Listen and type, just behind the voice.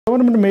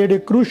Government made a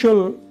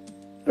crucial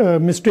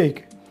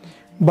mistake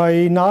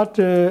by not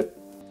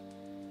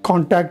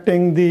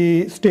contacting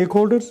the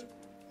stakeholders.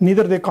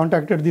 Neither they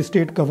contacted the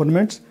state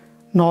governments,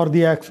 nor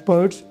the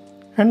experts,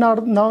 and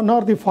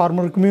nor the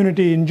farmer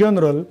community in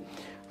general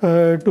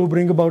to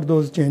bring about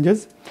those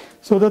changes.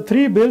 So the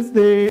three bills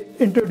they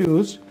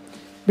introduced,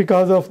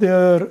 because of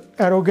their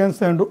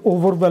arrogance and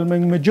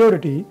overwhelming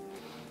majority,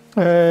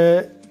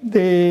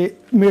 they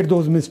made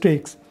those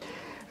mistakes.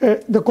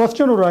 The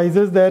question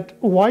arises that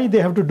why they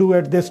have to do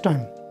at this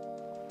time.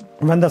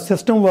 When the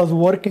system was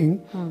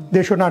working,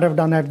 they should not have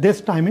done at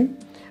this timing,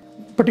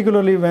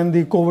 particularly when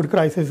the COVID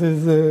crisis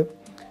is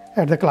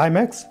at the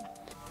climax.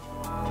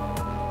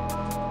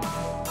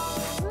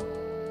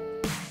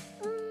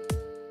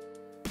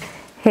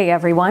 Hey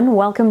everyone,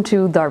 welcome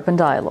to DARPAN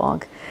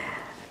Dialogue.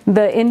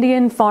 The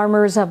Indian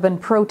farmers have been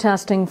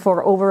protesting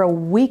for over a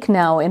week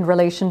now in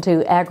relation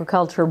to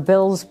agriculture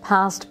bills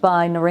passed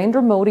by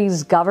Narendra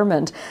Modi's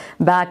government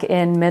back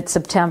in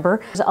mid-September.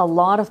 A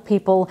lot of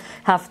people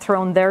have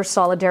thrown their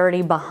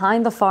solidarity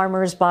behind the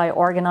farmers by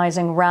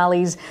organizing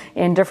rallies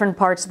in different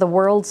parts of the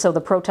world. So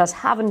the protests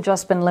haven't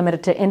just been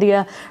limited to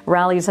India.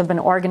 Rallies have been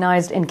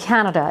organized in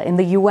Canada, in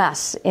the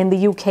US, in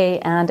the UK,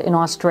 and in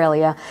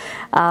Australia.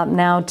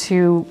 Now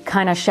to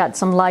kind of shed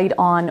some light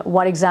on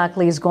what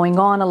exactly is going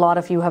on, a lot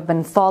of you have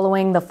been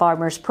following the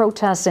farmers'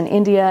 protests in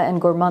India,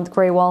 and Gurmant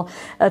Grewal,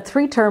 a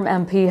three-term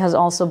MP, has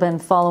also been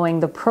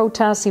following the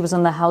protests. He was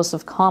in the House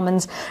of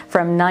Commons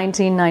from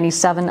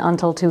 1997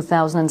 until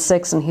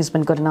 2006, and he's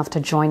been good enough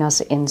to join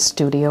us in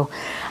studio.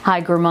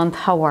 Hi Gurmant,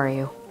 how are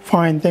you?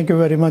 Fine, thank you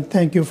very much.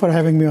 Thank you for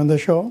having me on the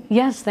show.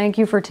 Yes, thank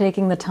you for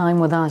taking the time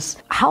with us.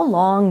 How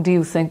long do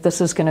you think this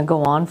is going to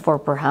go on for,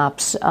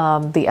 perhaps,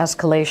 the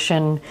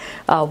escalation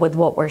with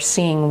what we're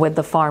seeing with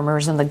the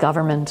farmers and the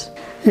government?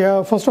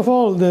 Yeah, first of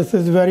all, this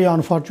is very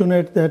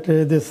unfortunate that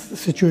this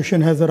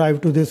situation has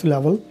arrived to this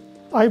level.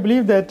 I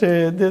believe that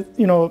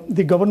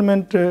the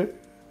government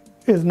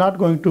is not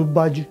going to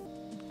budge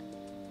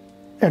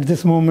at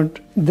this moment.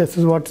 This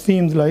is what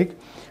seems like.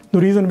 The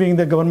reason being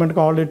the government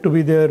called it to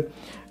be their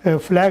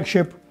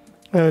flagship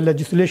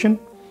legislation,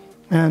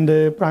 and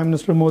Prime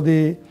Minister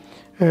Modi,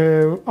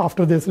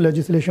 after this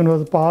legislation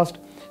was passed,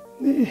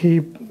 he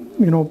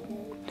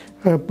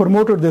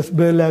promoted this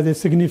bill as a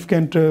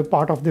significant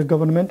part of the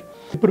government.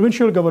 The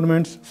provincial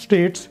governments,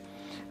 states,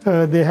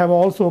 they have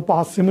also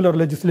passed similar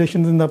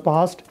legislations in the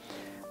past.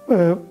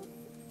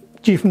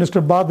 Chief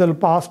Minister Badal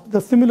passed the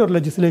similar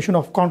legislation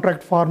of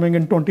contract farming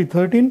in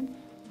 2013.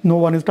 No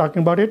one is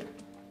talking about it.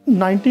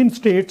 19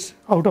 states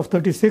out of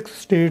 36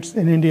 states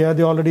in India,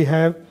 they already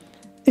have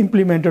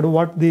implemented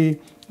what the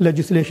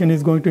legislation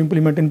is going to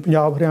implement in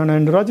Punjab, Haryana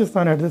and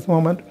Rajasthan at this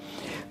moment.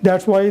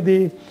 That's why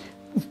the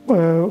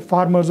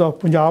farmers of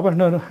Punjab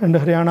and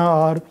Haryana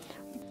are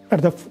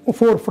at the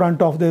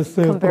forefront of this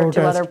compared protest.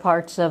 to other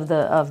parts of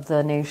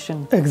the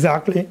nation.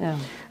 Exactly. Yeah.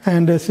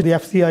 And the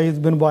FCI has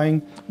been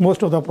buying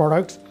most of the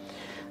products.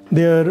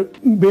 Their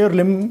bare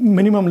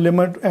minimum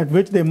limit at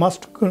which they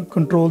must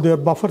control their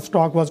buffer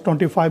stock was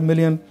 25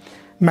 million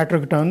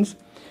metric tons.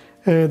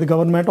 The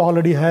government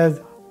already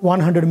has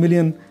 100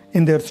 million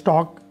in their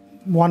stock,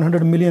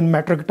 100 million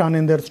metric ton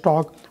in their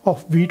stock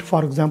of wheat,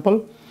 for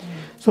example.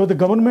 So the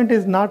government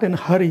is not in a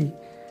hurry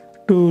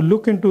to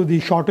look into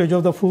the shortage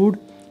of the food,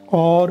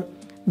 or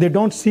they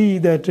don't see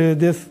that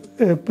this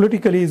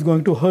politically is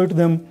going to hurt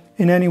them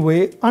in any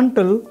way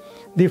until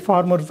the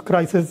farmers'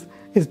 crisis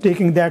is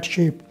taking that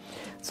shape.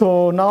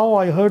 So now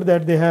I heard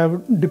that they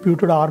have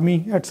deputed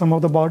army at some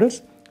of the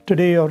borders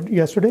today or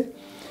yesterday.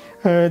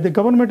 The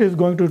government is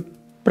going to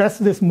press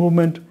this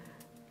movement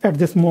at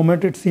this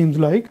moment, it seems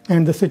like,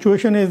 and the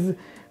situation is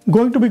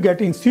going to be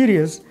getting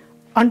serious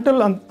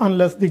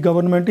unless the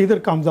government either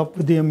comes up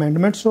with the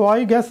amendment. So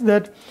I guess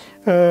that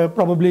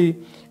probably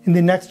in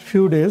the next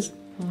few days,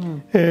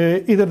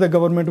 either the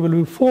government will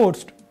be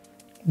forced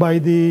by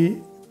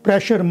the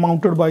pressure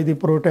mounted by the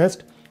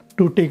protest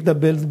to take the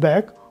bills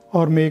back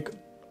or make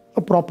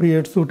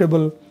appropriate,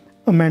 suitable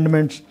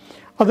amendments.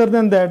 Other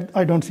than that,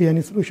 I don't see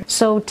any solution.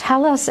 So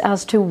tell us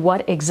as to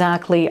what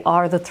exactly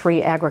are the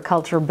three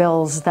agriculture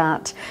bills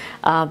that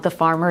the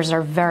farmers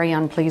are very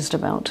unpleased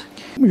about.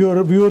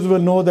 Your viewers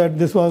will know that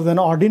this was an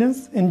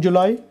ordinance in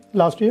July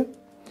last year,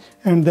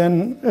 and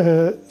then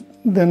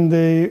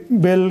the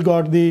bill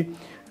got the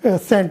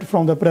assent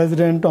from the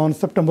president on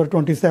September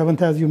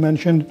 27th, as you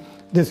mentioned,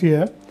 this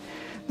year.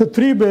 The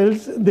three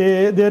bills,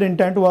 their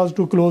intent was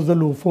to close the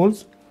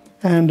loopholes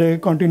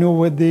and continue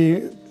with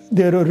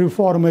their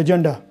reform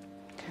agenda.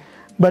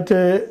 But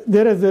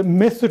there is a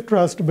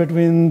mistrust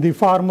between the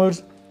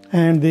farmers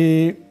and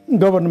the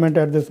government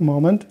at this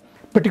moment,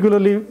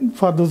 particularly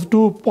for those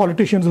two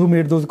politicians who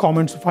made those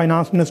comments.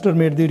 Finance Minister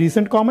made the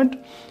recent comment,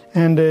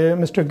 and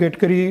Mr.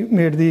 Gadkari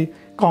made the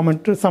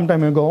comment some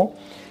time ago,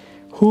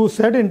 who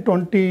said in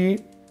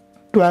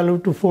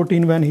 2012 to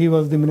 14 when he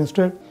was the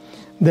minister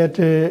that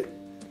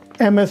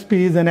MSP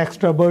is an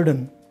extra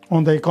burden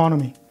on the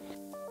economy.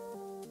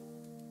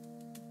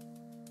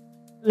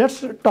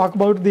 Let's talk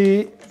about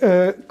the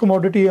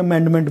Commodity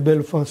Amendment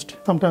Bill first.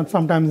 Sometimes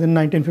in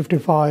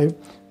 1955,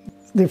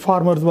 the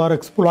farmers were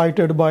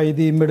exploited by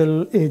the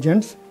middle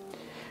agents.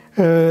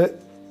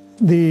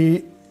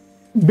 The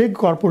big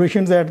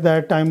corporations at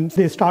that time,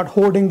 they start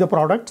hoarding the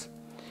products,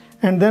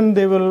 and then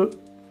they will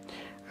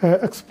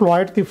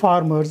exploit the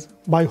farmers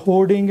by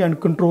hoarding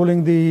and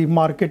controlling the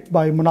market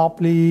by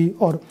monopoly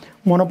or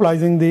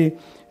monopolizing the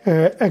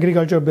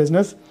agriculture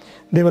business.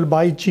 They will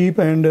buy cheap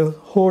and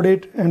hoard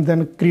it and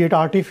then create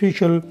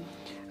artificial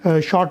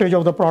shortage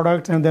of the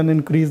products and then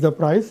increase the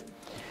price.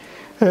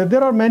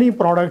 There are many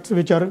products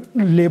which are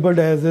labeled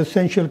as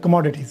essential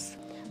commodities.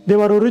 They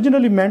were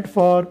originally meant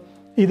for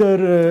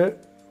either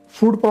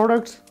food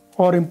products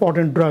or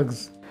important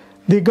drugs.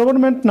 The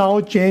government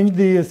now changed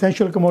the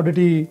Essential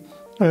Commodity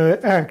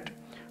Act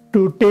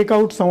to take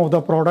out some of the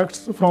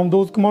products from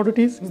those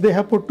commodities. They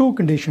have put two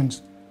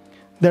conditions,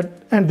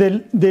 and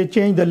they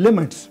changed the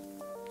limits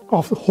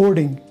of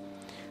hoarding.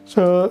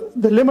 So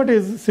the limit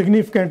is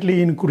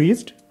significantly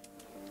increased,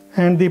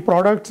 and the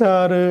products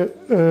are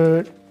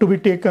to be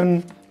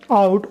taken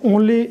out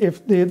only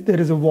if there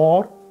is a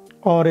war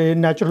or a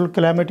natural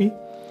calamity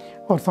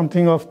or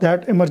something of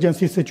that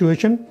emergency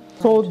situation.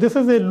 So this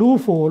is a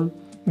loophole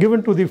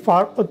given to the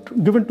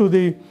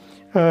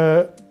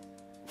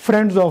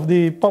friends of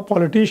the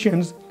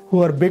politicians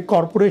who are big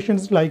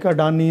corporations like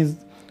Adani's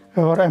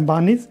or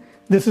Ambani's.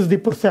 This is the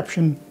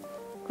perception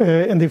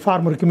in the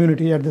farmer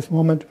community at this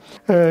moment.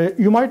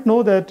 You might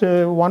know that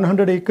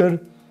 100-acre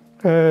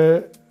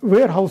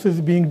warehouse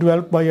is being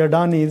developed by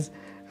Adani's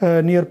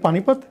near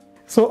Panipat.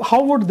 So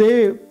how would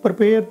they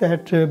prepare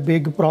that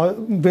big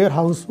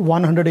warehouse,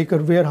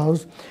 100-acre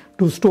warehouse,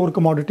 to store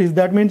commodities?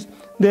 That means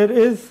there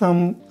is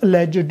some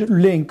alleged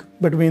link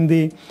between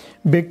the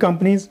big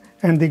companies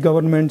and the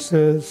government's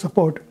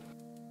support.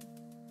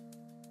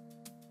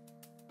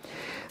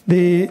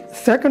 The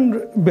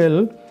second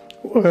bill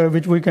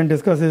which we can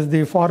discuss is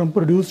the foreign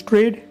produce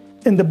trade.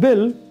 In the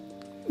bill,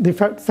 the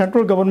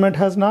central government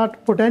has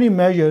not put any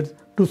measures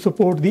to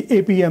support the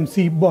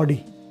APMC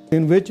body,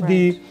 in which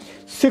the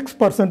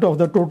 6% of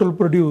the total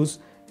produce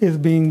is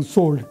being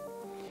sold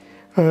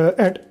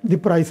at the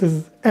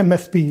prices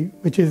MSP,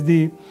 which is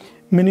the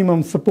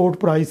minimum support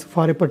price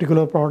for a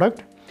particular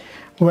product.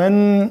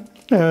 When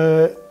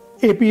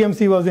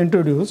APMC was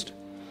introduced,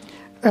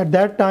 at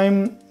that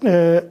time,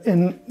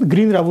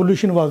 Green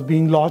Revolution was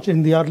being launched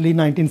in the early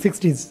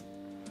 1960s.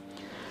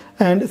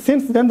 And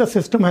since then, the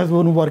system has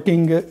been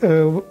working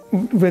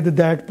with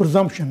that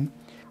presumption.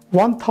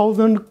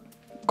 1,000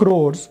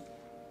 crores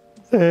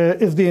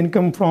is the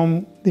income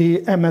from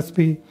the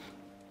MSP.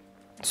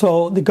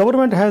 So the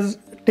government has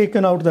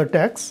taken out the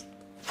tax,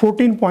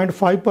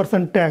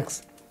 14.5%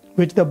 tax,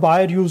 which the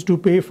buyer used to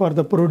pay for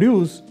the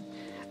produce,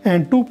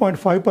 and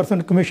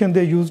 2.5% commission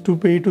they used to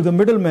pay to the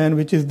middleman,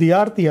 which is the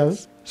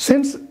Artiyas.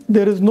 Since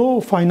there is no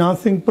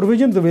financing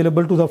provisions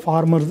available to the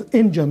farmers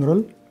in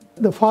general,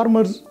 the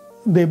farmers,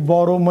 they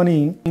borrow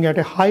money at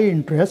a high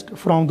interest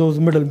from those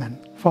middlemen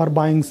for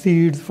buying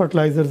seeds,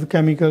 fertilizers,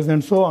 chemicals,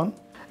 and so on.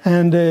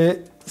 And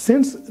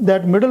since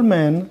that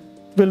middleman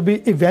will be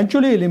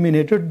eventually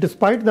eliminated,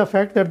 despite the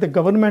fact that the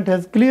government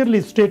has clearly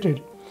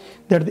stated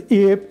that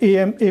the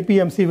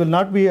APMC will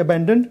not be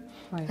abandoned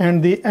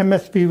and the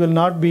MSP will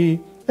not be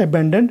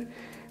abandoned,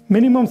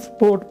 minimum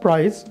support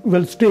price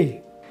will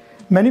stay.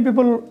 Many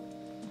people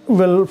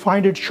will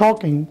find it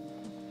shocking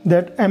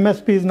that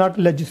MSP is not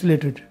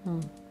legislated.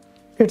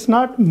 It's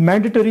not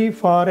mandatory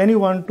for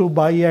anyone to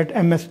buy at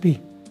MSP.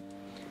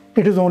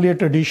 It is only a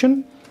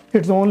tradition.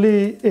 It's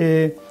only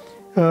a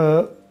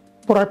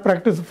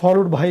practice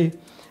followed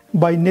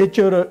by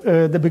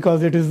nature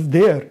because it is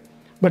there.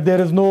 But there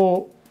is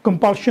no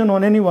compulsion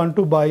on anyone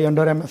to buy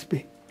under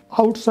MSP.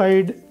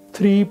 Outside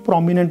three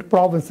prominent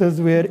provinces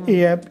where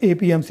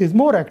APMC is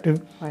more active,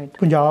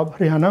 Punjab,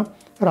 Haryana,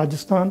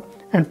 Rajasthan,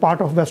 and part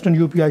of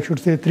Western UP, I should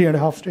say,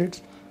 3.5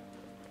 states.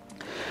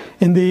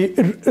 In the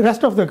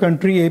rest of the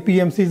country,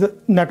 APMC's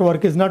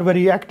network is not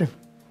very active.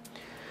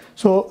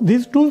 So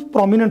these two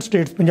prominent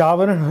states,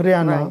 Punjab and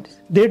Haryana,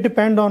 they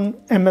depend on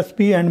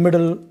MSP and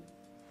middle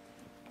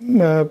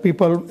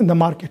people in the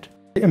market.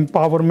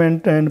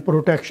 Empowerment and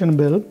Protection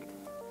Bill,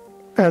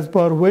 as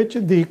per which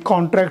the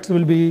contracts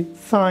will be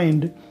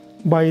signed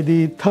by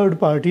the third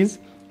parties,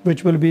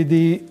 which will be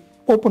the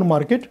open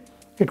market.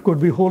 It could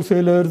be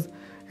wholesalers,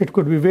 it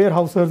could be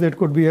warehouses, it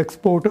could be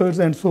exporters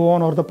and so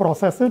on, or the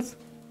processors.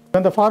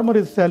 When the farmer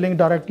is selling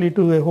directly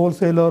to a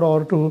wholesaler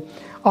or to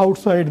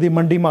outside the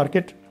mandi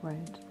market,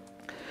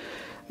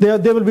 they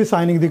will be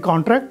signing the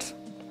contracts.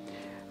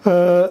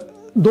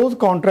 Those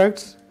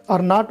contracts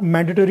are not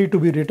mandatory to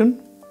be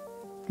written.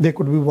 They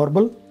could be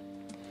verbal.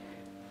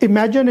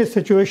 Imagine a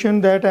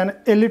situation that an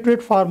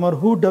illiterate farmer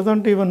who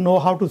doesn't even know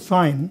how to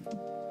sign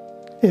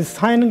is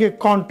signing a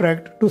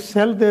contract to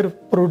sell their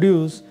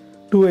produce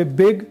to a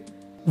big,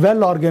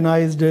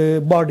 well-organized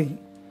body.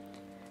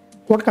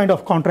 What kind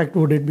of contract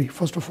would it be,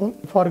 first of all?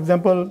 For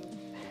example,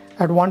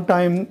 at one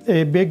time,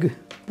 a big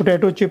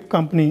potato chip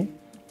company,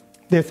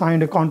 they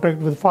signed a contract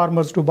with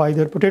farmers to buy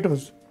their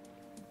potatoes.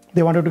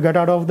 They wanted to get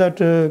out of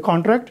that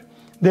contract.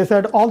 They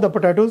said all the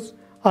potatoes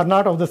are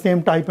not of the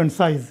same type and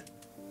size.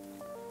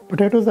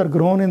 Potatoes are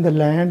grown in the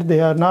land. They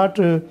are not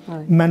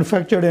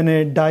manufactured in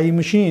a die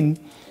machine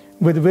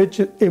with which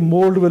a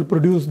mold will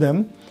produce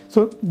them.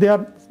 So they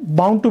are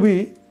bound to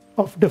be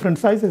of different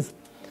sizes.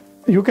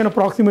 You can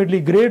approximately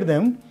grade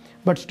them,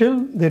 but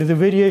still there is a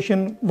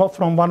variation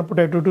from one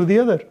potato to the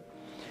other.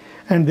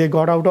 And they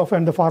got out of,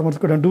 and the farmers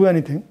couldn't do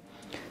anything.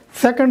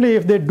 Secondly,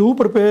 if they do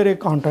prepare a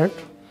contract,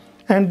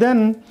 and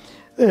then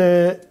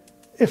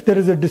if there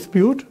is a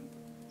dispute,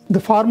 the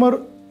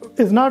farmer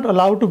is not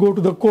allowed to go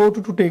to the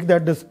court to take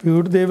that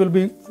dispute.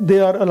 They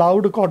are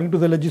allowed, according to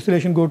the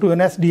legislation, go to an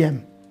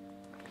SDM.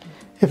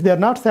 If they are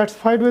not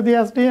satisfied with the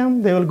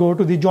SDM, they will go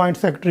to the Joint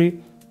Secretary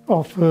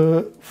of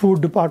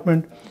Food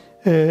Department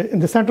in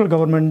the central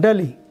government in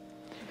Delhi.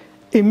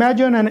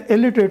 Imagine an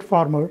illiterate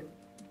farmer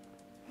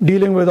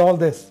dealing with all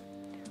this.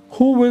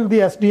 Who will the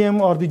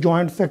SDM or the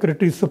Joint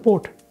Secretary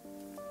support?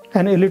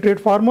 An illiterate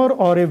farmer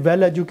or a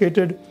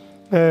well-educated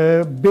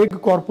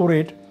big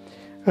corporate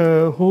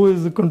who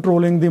is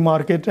controlling the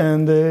market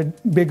and a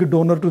big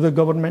donor to the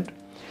government?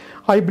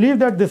 I believe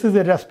that this is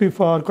a recipe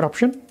for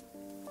corruption,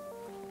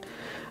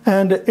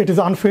 and it is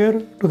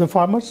unfair to the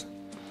farmers.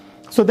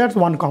 So that's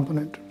one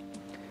component.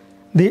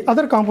 The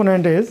other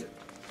component is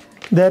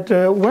that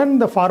when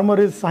the farmer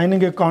is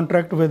signing a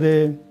contract with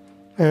a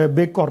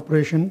big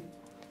corporation,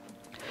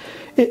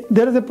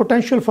 there is a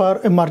potential for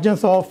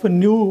emergence of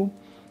new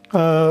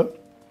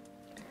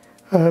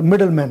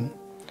middlemen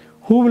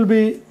who will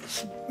be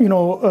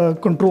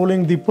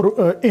controlling the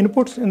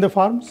inputs in the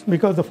farms,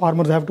 because the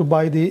farmers have to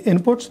buy the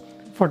inputs,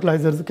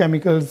 fertilizers,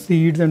 chemicals,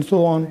 seeds, and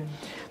so on.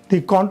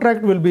 The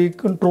contract will be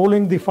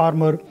controlling the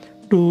farmer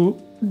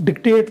to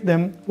dictate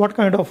them what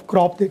kind of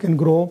crop they can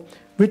grow,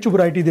 which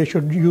variety they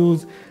should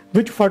use,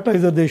 which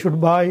fertilizer they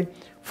should buy,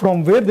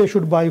 from where they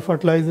should buy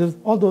fertilizers,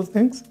 all those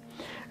things.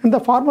 And the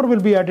farmer will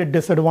be at a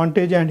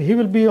disadvantage, and he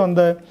will be on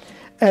the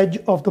edge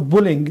of the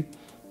bullying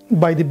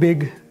by the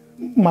big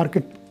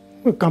market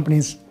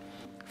companies.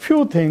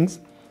 Few things,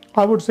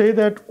 I would say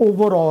that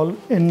overall,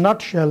 in a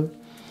nutshell,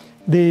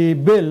 the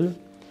bill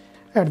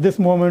at this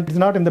moment is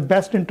not in the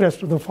best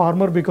interest of the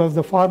farmer, because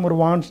the farmer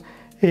wants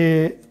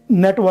a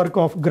network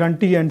of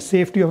guarantee and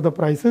safety of the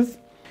prices.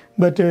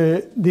 But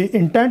the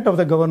intent of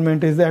the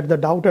government is at the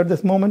doubt at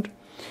this moment.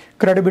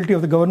 Credibility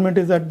of the government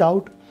is at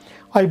doubt.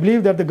 I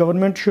believe that the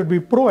government should be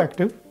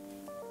proactive.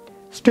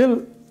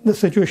 Still, the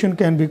situation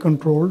can be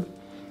controlled.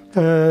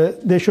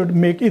 They should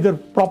make either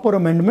proper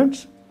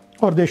amendments,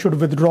 or they should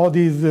withdraw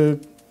these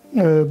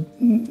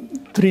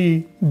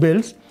three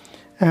bills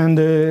and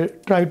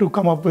try to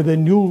come up with a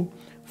new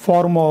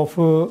form of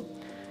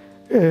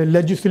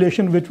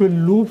legislation which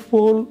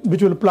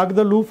will plug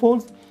the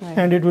loopholes,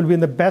 and it will be in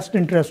the best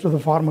interest of the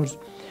farmers.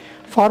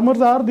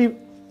 Farmers are the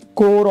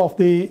core of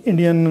the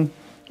Indian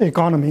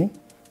economy.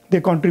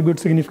 They contribute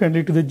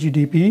significantly to the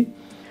GDP.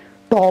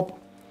 Top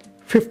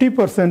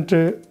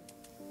 50%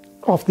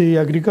 of the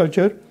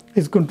agriculture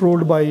is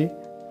controlled by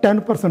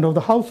 10% of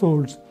the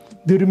households.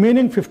 The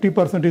remaining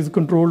 50% is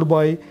controlled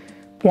by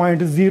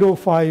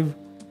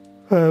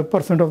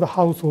 0.05% of the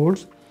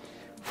households.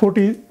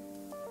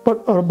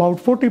 About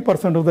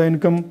 40% of the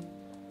income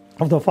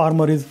of the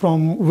farmer is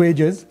from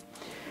wages.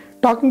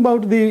 Talking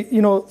about the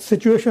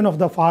situation of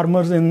the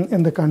farmers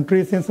in the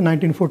country since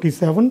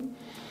 1947,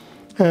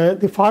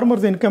 the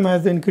farmer's income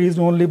has increased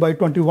only by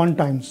 21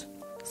 times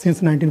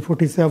since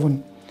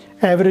 1947.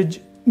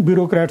 Average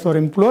bureaucrats or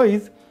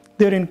employees,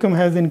 their income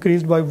has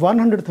increased by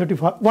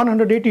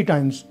 180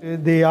 times.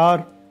 They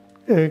are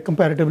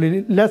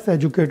comparatively less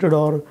educated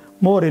or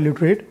more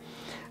illiterate,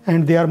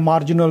 and they are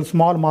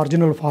small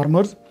marginal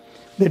farmers.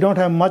 They don't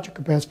have much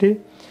capacity.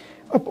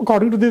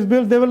 According to this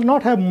bill, they will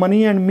not have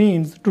money and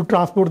means to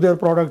transport their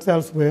products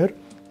elsewhere.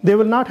 They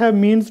will not have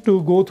means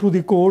to go through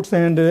the courts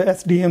and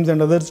SDMs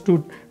and others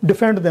to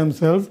defend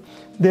themselves.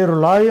 They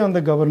rely on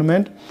the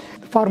government.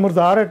 Farmers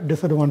are at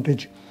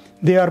disadvantage.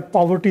 They are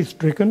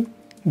poverty-stricken.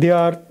 They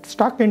are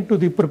stuck into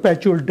the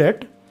perpetual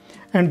debt,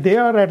 and they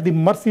are at the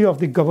mercy of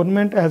the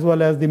government as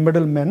well as the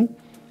middlemen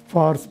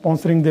for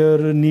sponsoring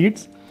their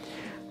needs.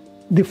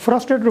 The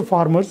frustrated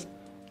farmers,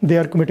 they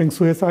are committing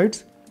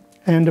suicides,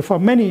 and for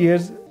many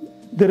years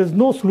there is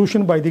no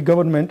solution by the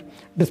government,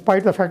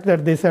 despite the fact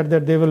that they said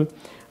that they will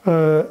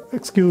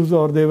excuse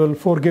or they will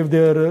forgive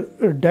their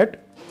debt.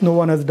 No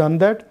one has done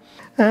that,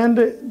 and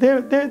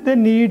they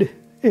need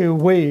a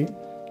way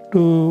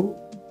to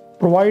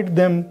provide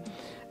them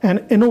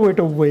an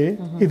innovative way,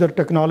 either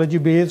technology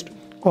based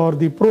or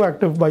the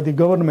proactive by the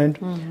government,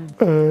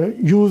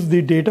 use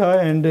the data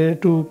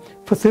and to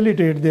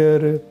facilitate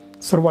their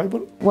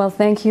survival. Well,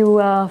 thank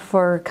you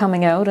for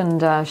coming out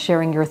and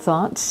sharing your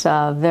thoughts.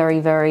 Very,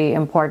 very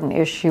important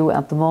issue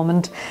at the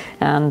moment,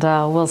 and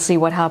we'll see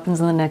what happens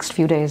in the next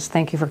few days.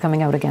 Thank you for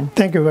coming out again.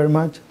 Thank you very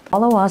much.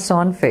 Follow us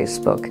on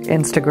Facebook,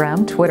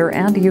 Instagram, Twitter,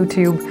 and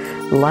YouTube.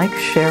 Like,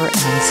 share,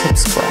 and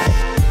subscribe.